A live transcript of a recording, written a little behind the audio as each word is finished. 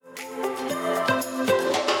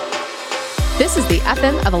This is the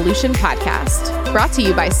FM Evolution Podcast, brought to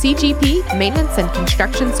you by CGP Maintenance and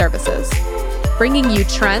Construction Services, bringing you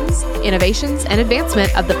trends, innovations, and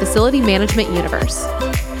advancement of the facility management universe.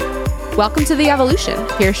 Welcome to the Evolution.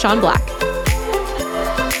 Here's Sean Black.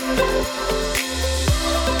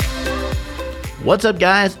 What's up,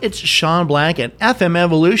 guys? It's Sean Black at FM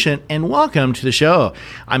Evolution, and welcome to the show.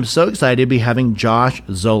 I'm so excited to be having Josh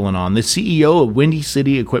Zolan on, the CEO of Windy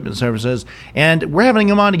City Equipment Services, and we're having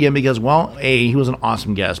him on again because, well, A, he was an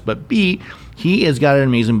awesome guest, but B, he has got an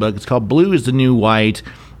amazing book. It's called Blue is the New White,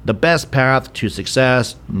 The Best Path to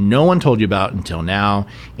Success No One Told You About Until Now,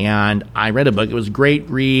 and I read a book. It was a great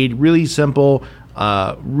read, really simple,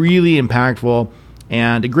 really impactful,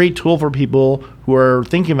 and a great tool for people who are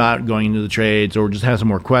thinking about going into the trades or just have some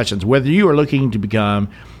more questions. Whether you are looking to become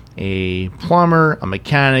a plumber, a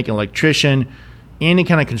mechanic, an electrician, any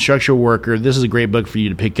kind of construction worker, this is a great book for you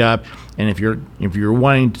to pick up. And if you're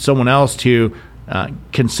wanting someone else to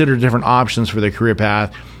consider different options for their career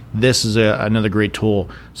path, this is another great tool.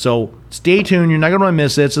 So stay tuned. You're not going to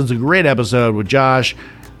miss it. It's a great episode with Josh.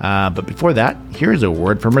 But before that, here's a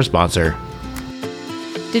word from our sponsor.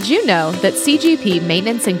 Did you know that CGP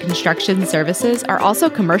Maintenance and Construction Services are also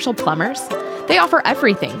commercial plumbers? They offer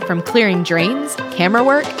everything from clearing drains, camera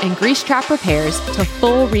work, and grease trap repairs to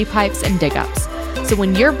full repipes and dig-ups. So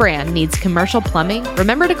when your brand needs commercial plumbing,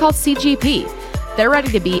 remember to call CGP. They're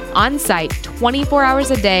ready to be on site 24 hours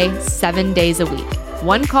a day, 7 days a week.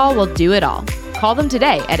 One call will do it all. Call them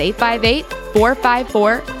today at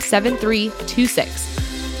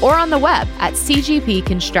 858-454-7326 or on the web at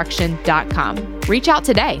cgpconstruction.com. Reach out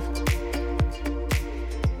today.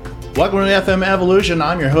 Welcome to the FM Evolution.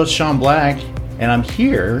 I'm your host, Sean Black, and I'm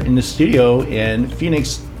here in the studio in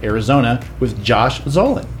Phoenix, Arizona with Josh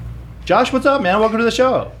Zolan. Josh, what's up, man? Welcome to the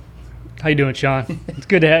show. How you doing, Sean? It's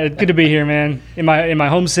good to be here, man. In my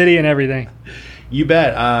home city and everything. You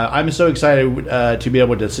bet. I'm so excited to be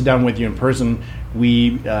able to sit down with you in person.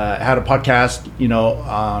 We had a podcast,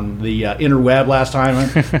 on the interweb last time,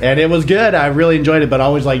 and it was good. I really enjoyed it, but I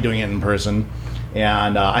always like doing it in person.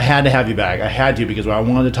 And I had to have you back. I had to because I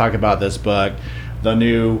wanted to talk about this book, the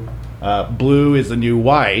new Blue is the New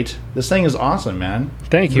White. This thing is awesome, man.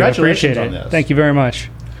 Thank you. I appreciate it. On this. Thank you very much.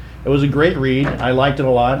 It was a great read. I liked it a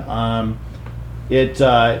lot. It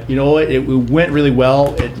went really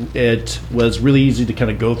well. It was really easy to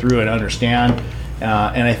kind of go through and understand.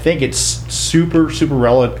 And I think it's super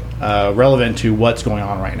relevant to what's going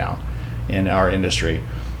on right now in our industry.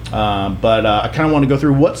 But I kind of want to go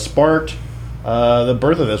through what sparked the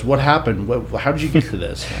birth of this. What happened? How did you get to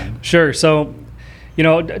this, man? Sure. So,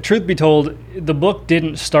 truth be told, the book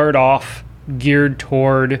didn't start off geared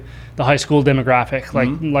toward the high school demographic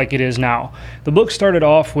like it is now. The book started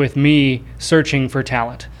off with me searching for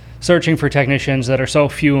talent. Searching for technicians that are so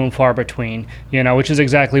few and far between, which is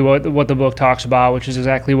exactly what the book talks about, which is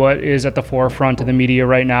exactly what is at the forefront of the media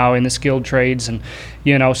right now in the skilled trades. And,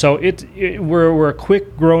 so we're a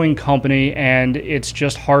quick growing company, and it's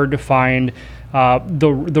just hard to find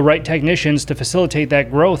the right technicians to facilitate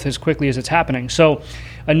that growth as quickly as it's happening. So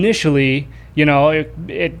initially,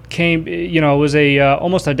 it came, it was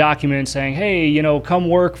almost a document saying, hey, come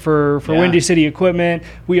work for Windy City Equipment.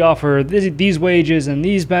 We offer these wages and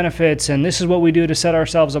these benefits, and this is what we do to set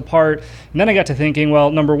ourselves apart. And then I got to thinking,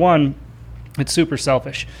 well, number one, it's super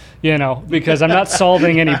selfish, because I'm not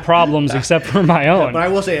solving any problems except for my own. But I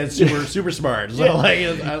will say it's super smart. So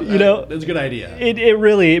it's a good idea. It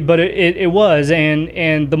really, but it was.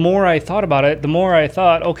 And the more I thought about it, the more I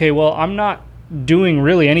thought, okay, well, I'm not doing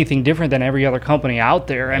really anything different than every other company out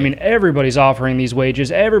there. Right. I mean, everybody's offering these wages,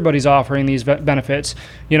 everybody's offering these benefits,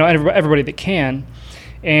 everybody that can.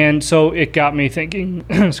 And so it got me thinking,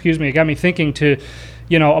 to,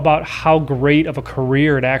 about how great of a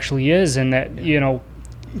career it actually is, and that,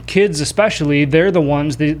 kids especially, they're the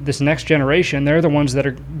ones, this next generation, they're the ones that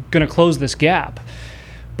are going to close this gap.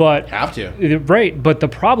 But have to. Right, but the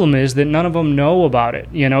problem is that none of them know about it.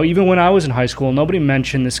 Even when I was in high school, nobody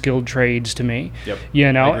mentioned the skilled trades to me. Yep. I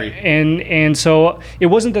agree. And so it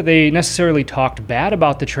wasn't that they necessarily talked bad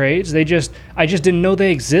about the trades. I just didn't know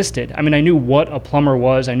they existed. I mean, I knew what a plumber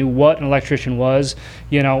was, I knew what an electrician was,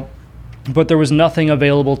 but there was nothing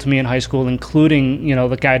available to me in high school, including,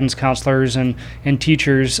 the guidance counselors and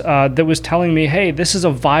teachers that was telling me, hey, this is a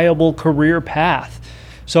viable career path.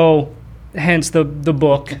 So hence the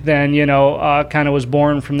book then, kind of was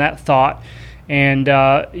born from that thought, and,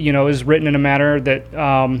 is written in a manner that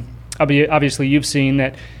obviously you've seen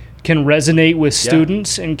that can resonate with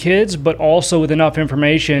students and kids, but also with enough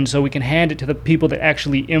information so we can hand it to the people that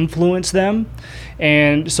actually influence them.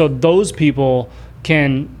 And so those people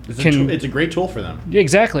can it's a great tool for them.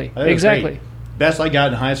 Exactly. Best I got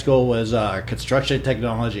in high school was construction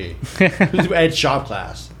technology. I had shop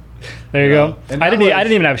class. There you go. And I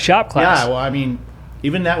didn't even have shop class. Yeah, well, I mean,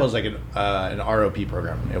 even that was like an ROP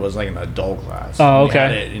program. It was like an adult class. Oh, okay. We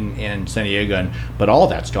had it in San Diego, but all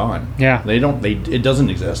that's gone. Yeah. It doesn't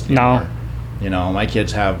exist anymore. No. My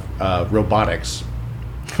kids have robotics.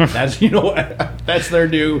 That's that's their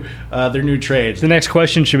new trades. The next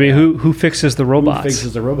question should be who fixes the robots? Who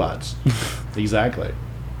fixes the robots? Exactly.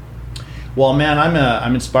 Well, man,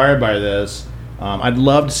 I'm inspired by this. I'd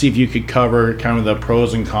love to see if you could cover kind of the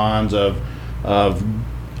pros and cons of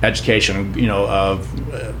education, of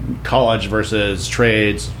college versus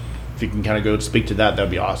trades. If you can kind of go speak to that, that'd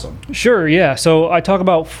be awesome. Sure, yeah. So I talk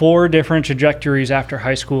about 4 different trajectories after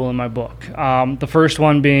high school in my book. The first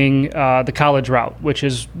one being the college route, which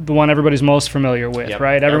is the one everybody's most familiar with, Yep.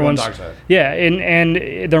 right? Everyone talks about it. Yeah,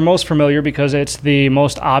 and they're most familiar because it's the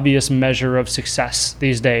most obvious measure of success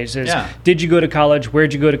these days. Did you go to college?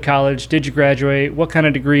 Where'd you go to college? Did you graduate? What kind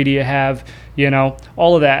of degree do you have?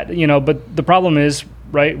 All of that. But the problem is,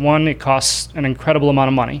 right? One, it costs an incredible amount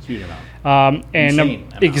of money. Huge amount. And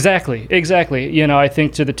exactly. I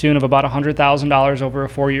think to the tune of about $100,000 over a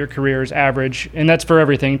 4-year career is average, and that's for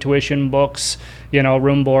everything: tuition, books,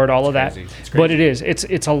 room, board, all of that. It's crazy. But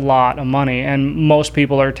it's a lot of money, and most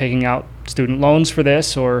people are taking out student loans for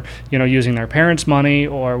this, or using their parents' money,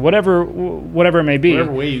 or whatever it may be.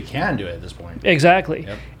 Whatever way you can do it at this point. Exactly.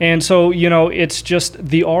 Yep. And so, it's just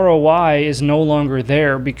the ROI is no longer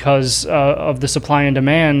there because of the supply and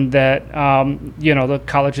demand that, the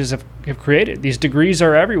colleges have created. These degrees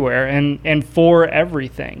are everywhere and for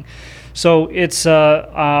everything. So it's,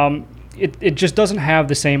 it just doesn't have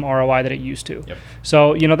the same ROI that it used to. Yep.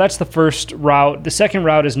 So, that's the first route. The second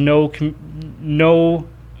route is no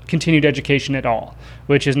continued education at all,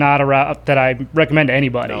 which is not a route that I recommend to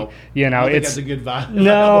anybody. No. I think that's a good vibe.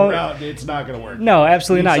 No, route. It's not going to work. No,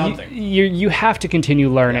 absolutely not. You have to continue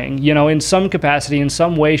learning. Yeah. In some capacity, in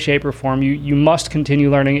some way, shape, or form. You must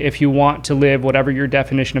continue learning if you want to live whatever your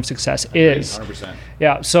definition of success is. 100%.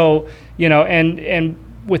 Yeah. So and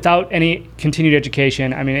without any continued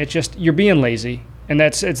education, I mean, it's just you're being lazy. And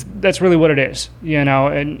that's really what it is, so you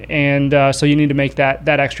need to make that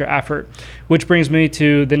extra effort, which brings me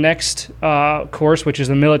to the next course, which is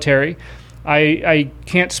the military. I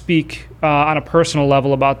can't speak on a personal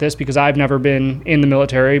level about this because I've never been in the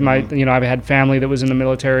military. I've had family that was in the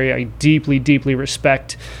military. I deeply, deeply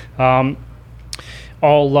respect everyone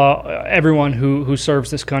who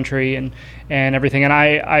serves this country and everything. And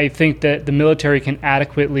I think that the military can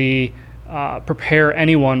adequately prepare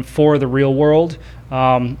anyone for the real world,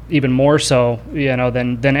 even more so,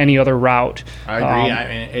 than any other route. I agree. I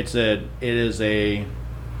mean,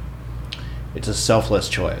 it's a selfless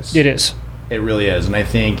choice. It is. It really is, and I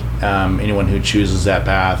think anyone who chooses that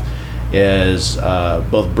path is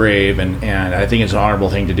both brave and I think it's an honorable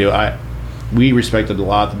thing to do. We respected a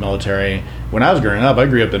lot the military. When I was growing up, I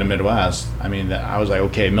grew up in the Midwest. I mean, I was like,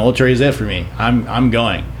 okay, military is it for me. I'm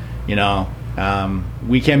going.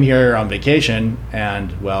 We came here on vacation,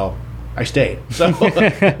 and I stayed. So,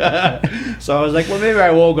 so I was like, well, maybe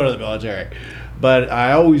I will go to the military. But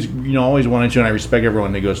I always wanted to, and I respect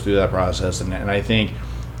everyone that goes through that process. And I think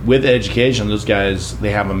with education, those guys,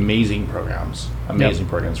 they have amazing programs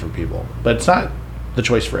for people. But it's not the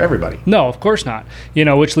choice for everybody. No, of course not.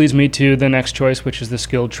 Which leads me to the next choice, which is the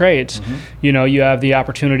skilled trades. Mm-hmm. You have the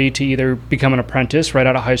opportunity to either become an apprentice right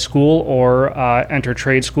out of high school or enter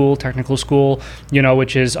trade school, technical school,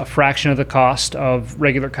 which is a fraction of the cost of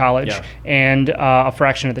regular college and a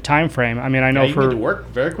fraction of the time frame. I mean, I know you get to work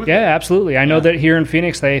very quickly. Yeah, absolutely. I know that here in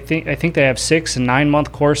Phoenix, I think they have 6 and 9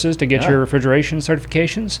 month courses to get your refrigeration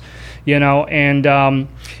certifications,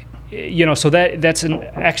 so that's an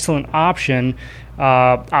excellent option.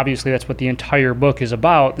 Obviously, that's what the entire book is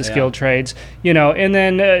about, the skilled trades, and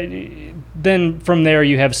then from there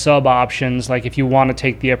you have sub options, like if you want to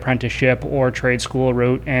take the apprenticeship or trade school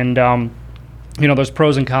route, and there's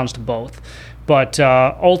pros and cons to both. But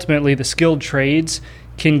ultimately, the skilled trades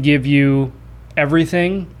can give you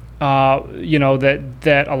everything,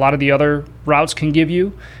 that a lot of the other routes can give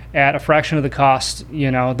you at a fraction of the cost.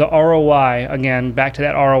 The ROI, again, back to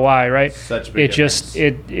that ROI, right? Such a big difference.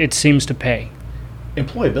 It seems to pay.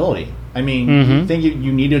 Employability. I mean, you think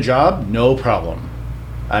you need a job? No problem.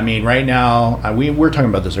 I mean, right now, we were talking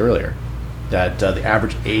about this earlier, that the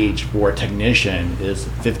average age for a technician is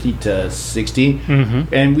 50 to 60.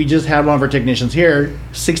 Mm-hmm. And we just had one of our technicians here,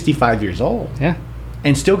 65 years old. Yeah.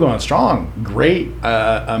 And still going strong. Great,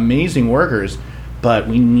 amazing workers. But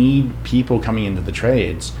we need people coming into the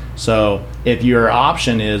trades. So if your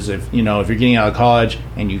option is, if you're getting out of college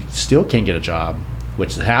and you still can't get a job,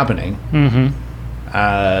 which is happening,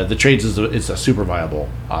 the trades is a super viable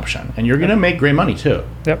option, and you're going to make great money too.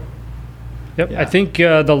 Yep. Yeah. I think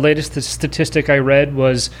the latest statistic I read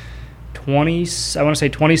was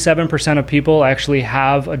 27% of people actually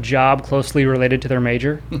have a job closely related to their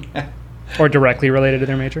major. Or directly related to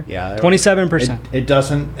their major. Yeah, 27%. It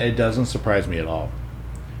doesn't surprise me at all.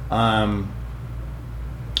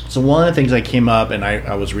 So one of the things I came up and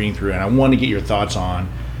I was reading through, and I want to get your thoughts on,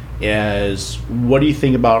 is what do you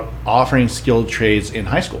think about offering skilled trades in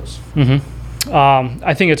high schools? Mm-hmm.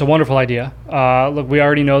 I think it's a wonderful idea. Look, we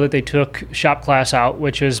already know that they took shop class out,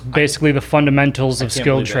 which is basically the fundamentals of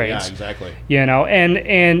skilled trades. Yeah, exactly.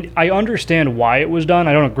 And I understand why it was done.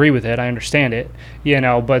 I don't agree with it. I understand it.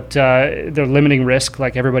 But they're limiting risk.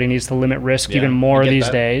 Like everybody needs to limit risk even more these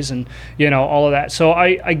days, and all of that. So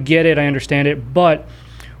I get it. I understand it, but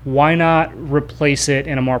why not replace it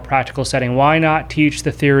in a more practical setting? Why not teach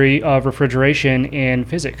the theory of refrigeration in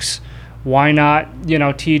physics? Why not,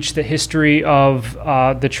 teach the history of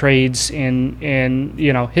the trades in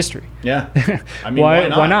history? Yeah, I mean,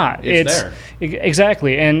 why not? It's there.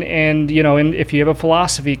 Exactly, and if you have a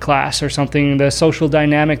philosophy class or something, the social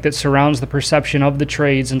dynamic that surrounds the perception of the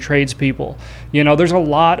trades and tradespeople, there's a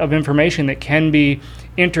lot of information that can be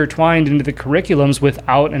intertwined into the curriculums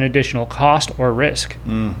without an additional cost or risk.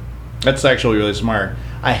 That's actually really smart.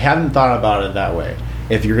 I hadn't thought about it that way.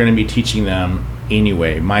 If you're going to be teaching them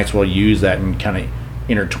anyway, might as well use that and kind of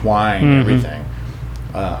intertwine everything.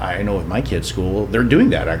 I know with my kids' school, they're doing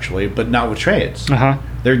that actually, but not with trades.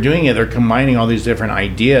 They're doing it. They're combining all these different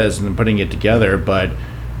ideas and putting it together. But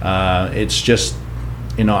it's just,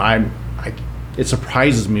 it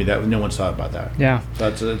surprises me that no one's thought about that. Yeah,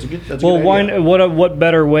 that's a good. That's well, a good idea. what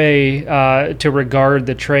better way to regard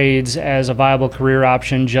the trades as a viable career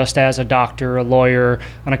option, just as a doctor, a lawyer,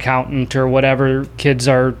 an accountant, or whatever kids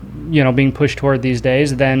are being pushed toward these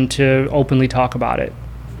days, than to openly talk about it.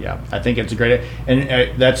 Yeah, I think it's a great,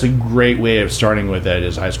 and that's a great way of starting with it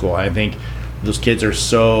is high school. I think those kids are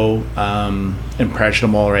so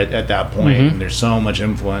impressionable right at that point, and there's so much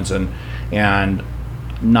influence, and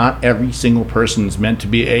not every single person is meant to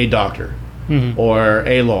be a doctor or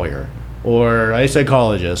a lawyer or a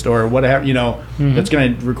psychologist or whatever. That's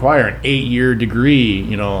going to require an 8-year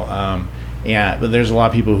degree. But there's a lot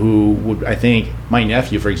of people who would. I think my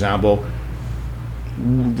nephew, for example,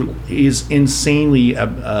 is insanely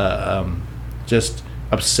just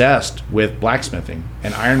obsessed with blacksmithing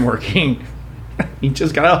and ironworking. He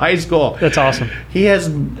just got out of high school. That's awesome. He has,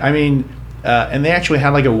 and they actually had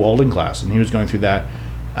like a welding class, and he was going through that,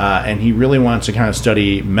 and he really wants to kind of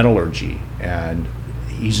study metallurgy, and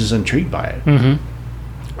he's just intrigued by it.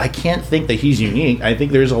 I can't think that he's unique. I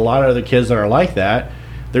think there's a lot of other kids that are like that.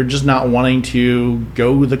 They're just not wanting to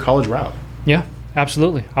go the college route. Yeah,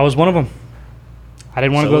 absolutely. I was one of them. I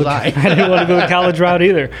didn't want So to go. I didn't want to go the college route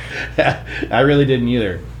either. I really didn't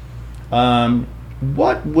either.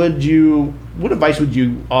 What advice would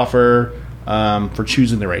you offer for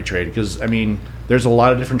choosing the right trade? Because there's a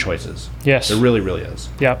lot of different choices. Yes, there really, really is.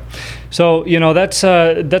 Yeah. So that's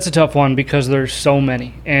a tough one because there's so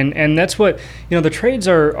many, and that's what the trades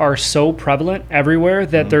are so prevalent everywhere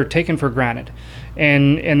that they're taken for granted.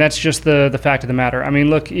 And that's just the fact of the matter.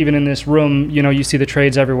 Look, even in this room, you see the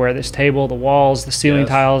trades everywhere. This table, the walls, the ceiling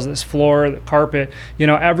tiles, this floor, the carpet.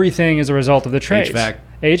 Everything is a result of the trades.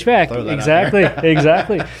 HVAC,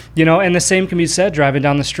 exactly. And the same can be said driving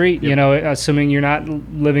down the street. Assuming you're not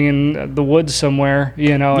living in the woods somewhere.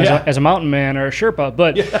 As a mountain man or a Sherpa.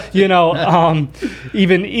 But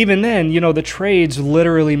even then, the trades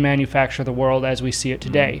literally manufacture the world as we see it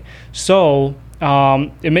today. So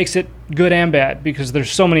it makes it good and bad because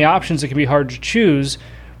there's so many options. It can be hard to choose,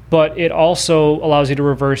 but it also allows you to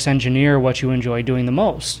reverse engineer what you enjoy doing the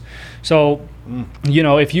most. So,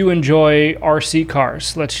 if you enjoy RC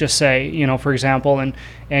cars, let's just say, for example,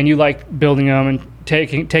 and you like building them and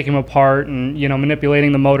taking them apart and,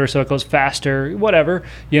 manipulating the motor so it goes faster, whatever,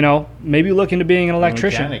 maybe look into being an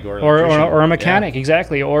electrician or a mechanic,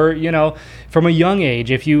 exactly. Or, from a young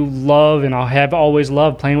age, if you love, and I have always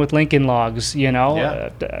loved playing with Lincoln logs,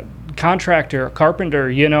 contractor,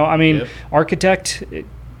 carpenter, architect,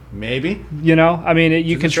 maybe,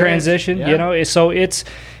 you can transition, so it's,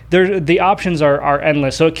 the options are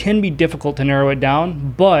endless. So it can be difficult to narrow it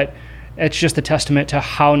down, but it's just a testament to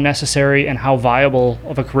how necessary and how viable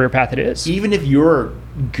of a career path it is. Even if you're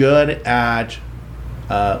good at,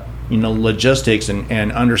 logistics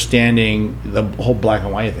and understanding the whole black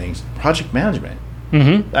and white things, project management.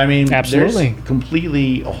 Absolutely. There's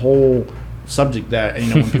completely a whole subject that,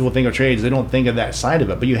 when people think of trades, they don't think of that side of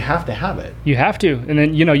it, but you have to have it. You have to. And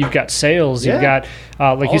then, you've got sales, you've got, like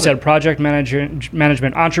All you of said, it. project management,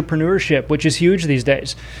 entrepreneurship, which is huge these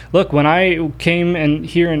days. Look, when I came in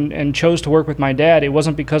here and chose to work with my dad, it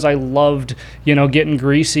wasn't because I loved, getting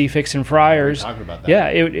greasy, fixing fryers. Talking about that. Yeah,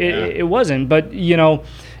 it wasn't. But,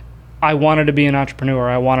 I wanted to be an entrepreneur.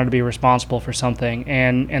 I wanted to be responsible for something,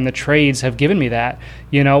 and the trades have given me that.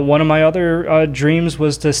 One of my other dreams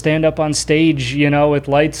was to stand up on stage, with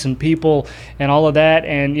lights and people and all of that,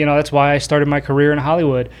 and that's why I started my career in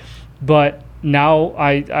Hollywood. But now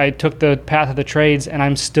I took the path of the trades, and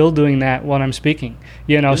I'm still doing that when I'm speaking.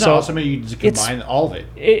 Isn't that So awesome? You just combine all of it.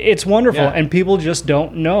 it's wonderful, Yeah. and people just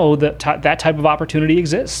don't know that that type of opportunity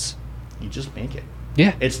exists. You just make it.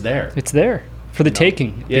 Yeah, It's there. it's there for the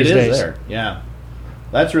taking It these is days. there. Yeah.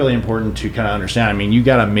 That's really important to kind of understand. I mean, you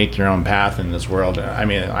got to make your own path in this world. I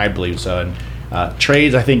mean, I believe so. And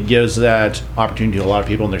trades, I think, gives that opportunity to a lot of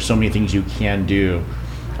people, and there's so many things you can do.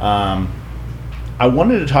 I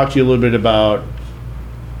wanted to talk to you a little bit about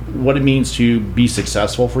what it means to be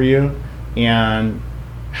successful for you and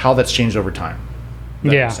how that's changed over time.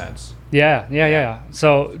 If that Yeah. makes sense. Yeah.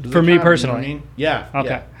 So Does for it me kind of- you know what personally, I mean? Yeah. okay.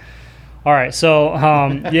 Yeah. All right. So,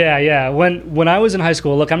 yeah. When I was in high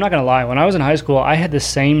school, look, I'm not going to lie. When I was in high school, I had the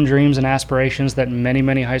same dreams and aspirations that many,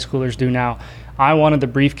 many high schoolers do now. I wanted the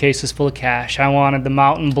briefcases full of cash. I wanted the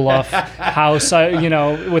Mountain Bluff house,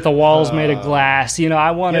 with the walls made of glass.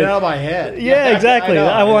 I wanted. Get out of my head. Yeah, exactly. I know.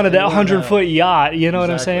 I wanted that I know. 100-foot yacht. You know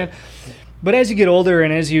what I'm saying? Exactly. But as you get older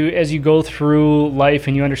and as you go through life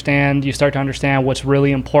and you start to understand what's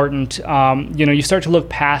really important. You start to look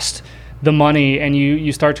past the money, and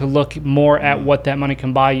you start to look more at what that money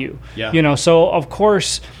can buy you. Yeah. So of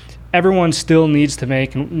course, everyone still needs to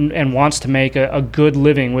make and wants to make a good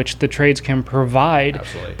living, which the trades can provide.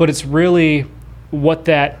 Absolutely. But it's really what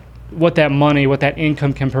that money, what that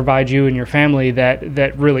income can provide you and your family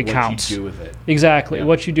that really What counts. you do with it. Exactly, Yeah.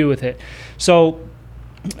 what you do with it. So,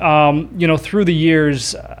 through the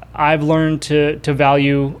years, I've learned to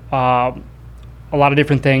value a lot of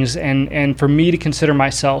different things, and for me to consider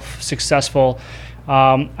myself successful,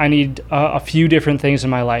 I need a few different things in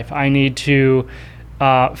my life. I need to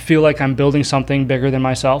feel like I'm building something bigger than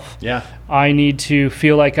myself. Yeah. I need to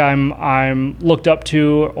feel like I'm looked up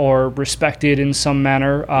to or respected in some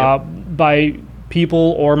manner by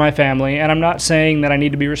people or my family. And I'm not saying that I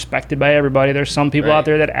need to be respected by everybody. There's some people Right. out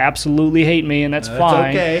there that absolutely hate me, and that's fine.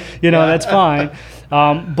 okay. That's fine.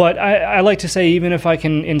 But I like to say, even if I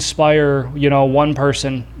can inspire, one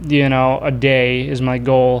person, a day is my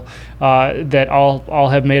goal, that I'll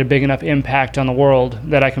have made a big enough impact on the world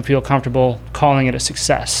that I can feel comfortable calling it a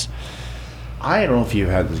success. I don't know if you've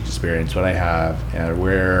had this experience, but I have,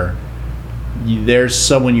 where there's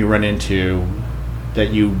someone you run into that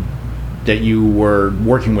you were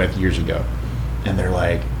working with years ago, and they're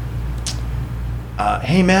like,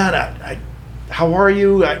 "Hey man, I how are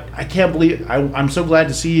you? I can't believe I'm so glad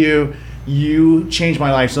to see you. You changed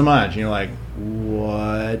my life so much." And you're like,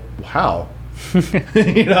 "What? How?"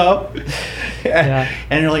 Yeah.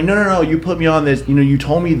 And you're like, no, you put me on this, you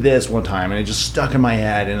told me this one time, and it just stuck in my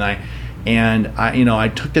head, and I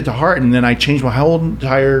took that to heart, and then I changed my whole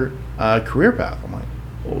entire career path. I'm like,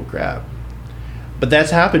 oh crap. But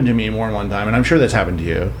that's happened to me more than one time, and I'm sure that's happened to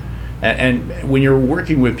you. And when you're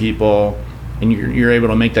working with people and you're able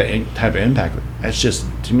to make that type of impact, that's just,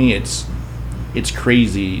 to me, it's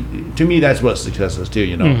crazy. To me, that's what success is too,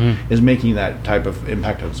 is making that type of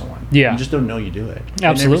impact on someone. Yeah. You just don't know you do it. And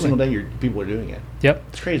Absolutely. every single day, people are doing it. Yep.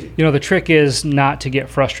 It's crazy. The trick is not to get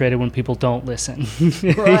frustrated when people don't listen.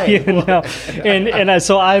 Right.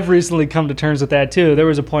 So I've recently come to terms with that too. There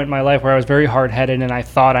was a point in my life where I was very hard-headed and I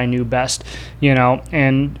thought I knew best,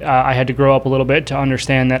 and I had to grow up a little bit to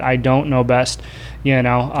understand that I don't know best. I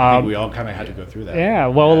think we all kind of had to go through that. Yeah.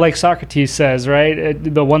 Well, like Socrates says, right?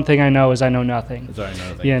 The one thing I know is I know nothing. That's all I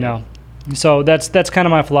know. Thank you. So that's kind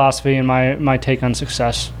of my philosophy and my take on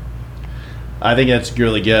success. I think that's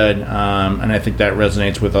really good, and I think that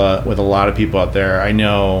resonates with a lot of people out there. I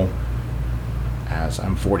know, as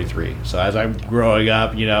I'm 43, so as I'm growing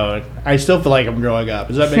up, I still feel like I'm growing up.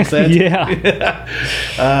 Does that make sense?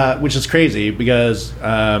 Yeah. Which is crazy because,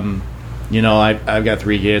 I've got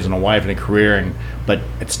 3 kids and a wife and a career, but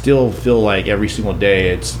I still feel like every single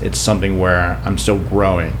day it's something where I'm still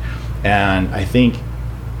growing, and I think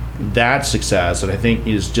that's success. And I think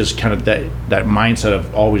is just kind of that mindset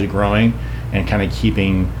of always growing and kind of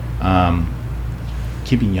keeping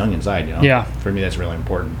young inside. Yeah. For me, that's really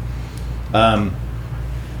important. I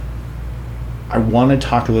want to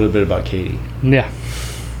talk a little bit about Katie. Yeah.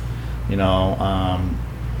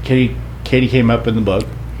 Katie came up in the book,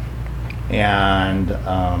 And,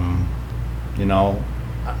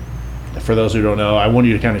 for those who don't know, I want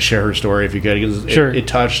you to kind of share her story if you could, because Sure. it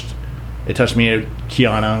touched me.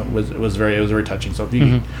 Kiana it was very touching. So if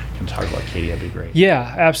you can talk about Katie, that'd be great.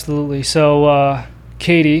 Yeah, absolutely. So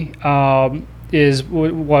Katie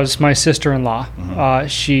was my sister-in-law.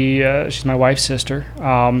 She's my wife's sister.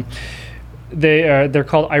 They're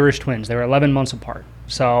called Irish twins. They were 11 months apart.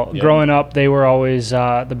 So growing up, they were always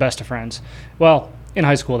the best of friends. Well, in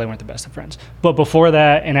high school, they weren't the best of friends. But before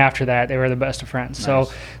that and after that, they were the best of friends. Nice. So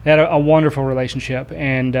they had a wonderful relationship.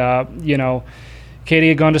 And, Katie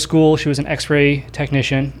had gone to school. She was an X-ray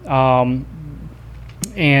technician.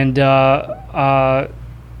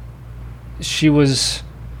 She was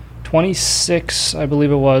 26, I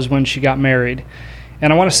believe it was, when she got married.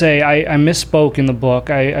 And I want to say I misspoke in the book.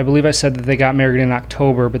 I believe I said that they got married in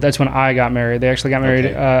October, but that's when I got married. They actually got married,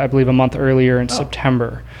 I believe, a month earlier in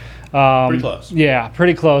September. Pretty close. Yeah,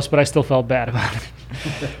 pretty close, but I still felt bad about it.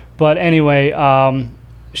 But anyway,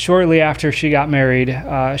 shortly after she got married,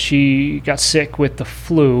 she got sick with the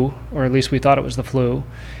flu, or at least we thought it was the flu.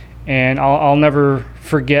 And I'll never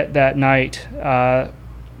forget that night that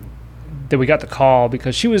we got the call,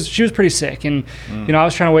 because she was pretty sick, and I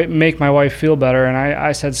was trying to make my wife feel better, and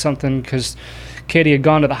I said something because Katie had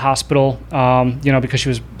gone to the hospital, because she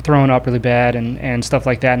was throwing up really bad and stuff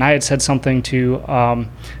like that, and I had said something to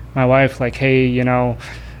my wife like, hey,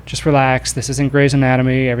 just relax. This isn't Grey's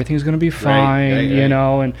Anatomy. Everything's going to be fine, Right.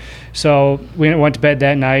 And so we went to bed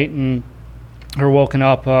that night, and we were woken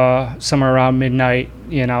up somewhere around midnight,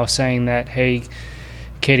 saying that, hey,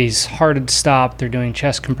 Katie's heart had stopped. They're doing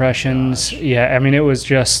chest compressions. Gosh. Yeah, I mean, it was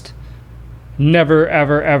just never,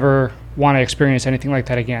 ever, ever want to experience anything like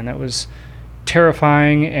that again. That was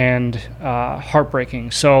terrifying and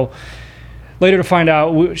heartbreaking. So later to find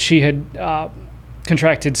out, she had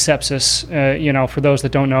contracted sepsis. For those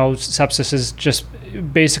that don't know, sepsis is just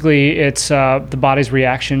basically it's the body's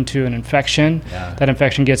reaction to an infection. Yeah. That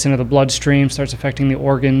infection gets into the bloodstream, starts affecting the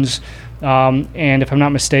organs, and if I'm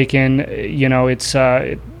not mistaken, it's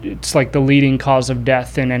like the leading cause of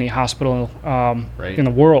death in any hospital in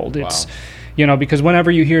the world. It's because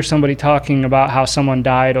whenever you hear somebody talking about how someone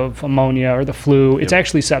died of ammonia or the flu, it's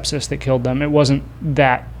actually sepsis that killed them. It wasn't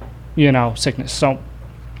that sickness.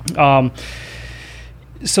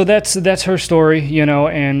 So that's her story,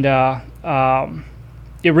 and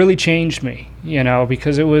it really changed me,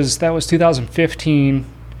 because that was 2015.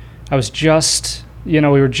 I was just, we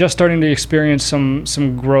were just starting to experience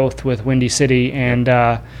some growth with Windy City, and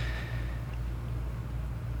it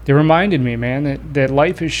reminded me, man, that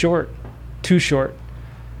life is short, too short.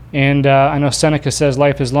 And I know Seneca says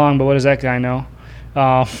life is long, but what does that guy know?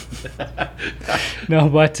 No,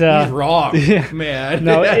 but He's wrong, yeah. man.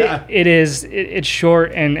 No, it's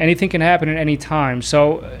short, and anything can happen at any time.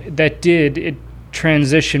 So it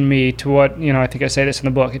transitioned me to what, I think I say this in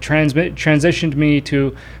the book. It transitioned me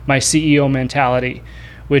to my CEO mentality,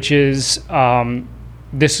 which is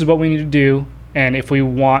this is what we need to do, and if we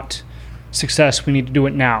want success, we need to do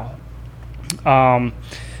it now.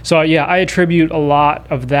 So yeah, I attribute a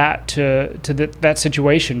lot of that to that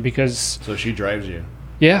situation, because. So she drives you.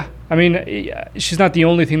 Yeah, I mean, she's not the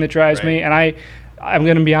only thing that drives me, and I'm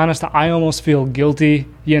going to be honest, I almost feel guilty,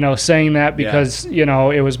 saying that, because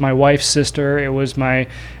it was my wife's sister, it was my,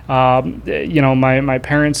 my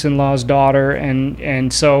parents-in-law's daughter,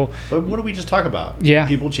 and so. But what did we just talk about? Yeah,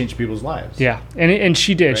 people change people's lives. Yeah, and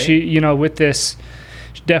she did. Right? She with this.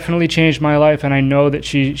 Definitely changed my life, and I know that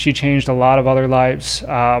she changed a lot of other lives.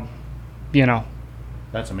 That's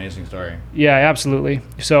an amazing story. Yeah, absolutely.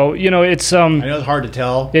 So it's I know it's hard to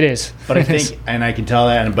tell. It is, but I think, and I can tell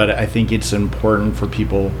that, but I think it's important for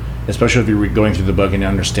people, especially if you're going through the book, and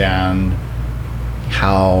understand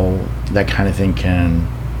how that kind of thing can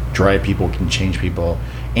drive people, can change people,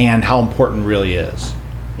 and how important it really is,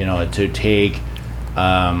 to take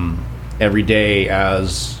every day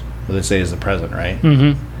as. Let's say is the present, right?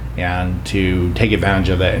 Mm-hmm. And to take advantage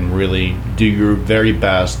of that and really do your very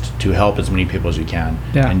best to help as many people as you can,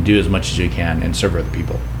 and do as much as you can and serve other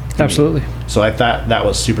people. Absolutely. So I thought that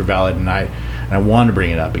was super valid, and I wanted to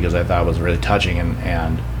bring it up because I thought it was really touching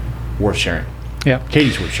and worth sharing. Yeah,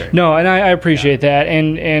 Katie's worth sharing. No, and I appreciate that,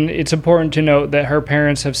 and it's important to note that her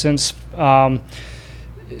parents have since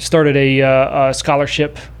started a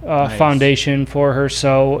scholarship Nice. foundation for her,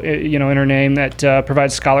 so in her name, that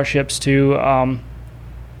provides scholarships to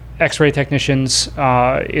X-ray technicians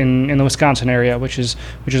in the Wisconsin area, which is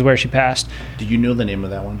where she passed. Do you know the name of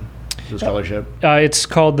that one? The scholarship? It's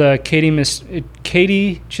called the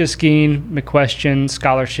Katie Chiskeen McQuestion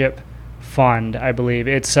Scholarship Fund, I believe.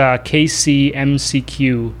 It's kcmcq.com.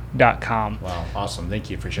 Wow, awesome. Thank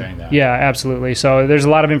you for sharing that. Yeah, absolutely. So there's a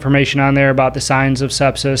lot of information on there about the signs of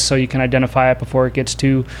sepsis, so you can identify it before it gets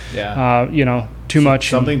too, too much.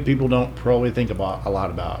 Something people don't probably think about a lot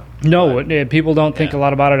about. No, people don't think a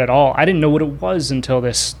lot about it at all. I didn't know what it was until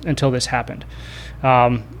this happened.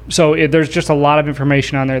 There's just a lot of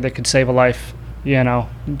information on there that could save a life,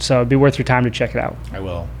 so it'd be worth your time to check it out. I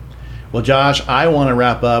will. Well, Josh, I want to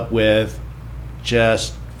wrap up with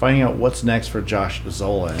just finding out what's next for Josh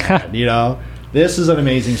Zolan. This is an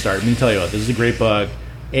amazing start. Let me tell you what, this is a great book.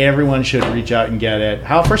 Everyone should reach out and get it.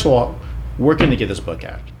 First of all, where can they get this book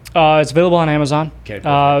at? It's available on Amazon. Okay,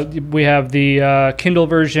 perfect. We have the Kindle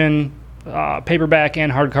version, paperback,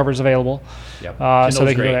 and hardcovers available. Yep. So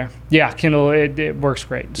they can go there. Yeah, Kindle, it works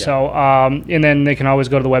great. Yeah. So, and then they can always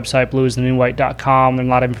go to the website, blueisthenewwhite.com. There's a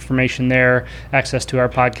lot of information there, access to our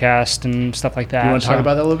podcast and stuff like that. You want to talk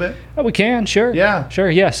about that a little bit? We can, sure. Yeah. Sure,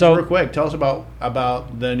 yeah. So real quick, tell us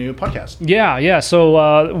about the new podcast. Yeah. So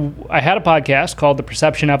I had a podcast called The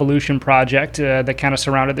Perception Evolution Project that kind of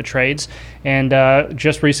surrounded the trades. And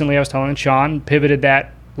just recently I was telling Sean, pivoted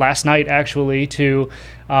that last night actually to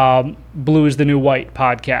Blue is the New White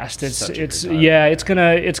podcast.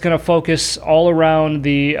 It's gonna focus all around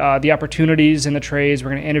the opportunities in the trades.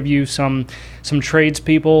 We're gonna interview some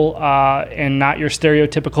tradespeople and not your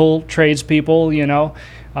stereotypical tradespeople,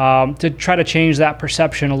 to try to change that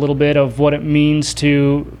perception a little bit of what it means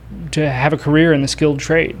to have a career in the skilled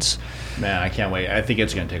trades. Man, I can't wait. I think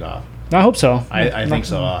it's gonna take off. I hope so. I think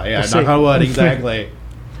so. Knock on wood. Exactly.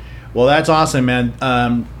 Well, that's awesome, man.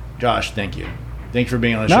 Josh, thank you. Thank you for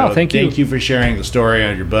being on the show. No, thank you. Thank you for sharing the story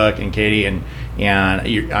of your book and Katie, and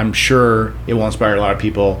I'm sure it will inspire a lot of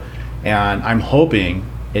people, and I'm hoping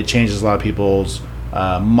it changes a lot of people's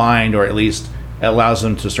mind, or at least it allows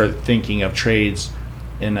them to start thinking of trades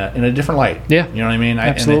in a different light. Yeah. You know what I mean?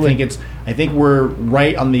 Absolutely. And I think we're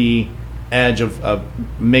right on the edge of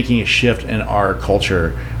making a shift in our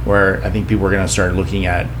culture where I think people are going to start looking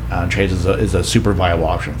at trades as a super viable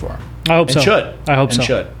option for them. I hope so. I hope so.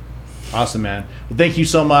 Should. Awesome, man. Well, thank you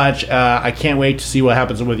so much. I can't wait to see what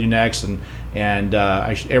happens with you next, and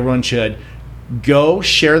everyone should go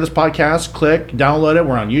share this podcast. Download it.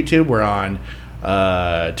 We're on YouTube. We're on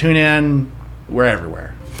TuneIn. We're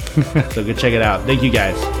everywhere. So go check it out. Thank you,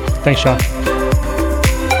 guys. Thanks, Sean.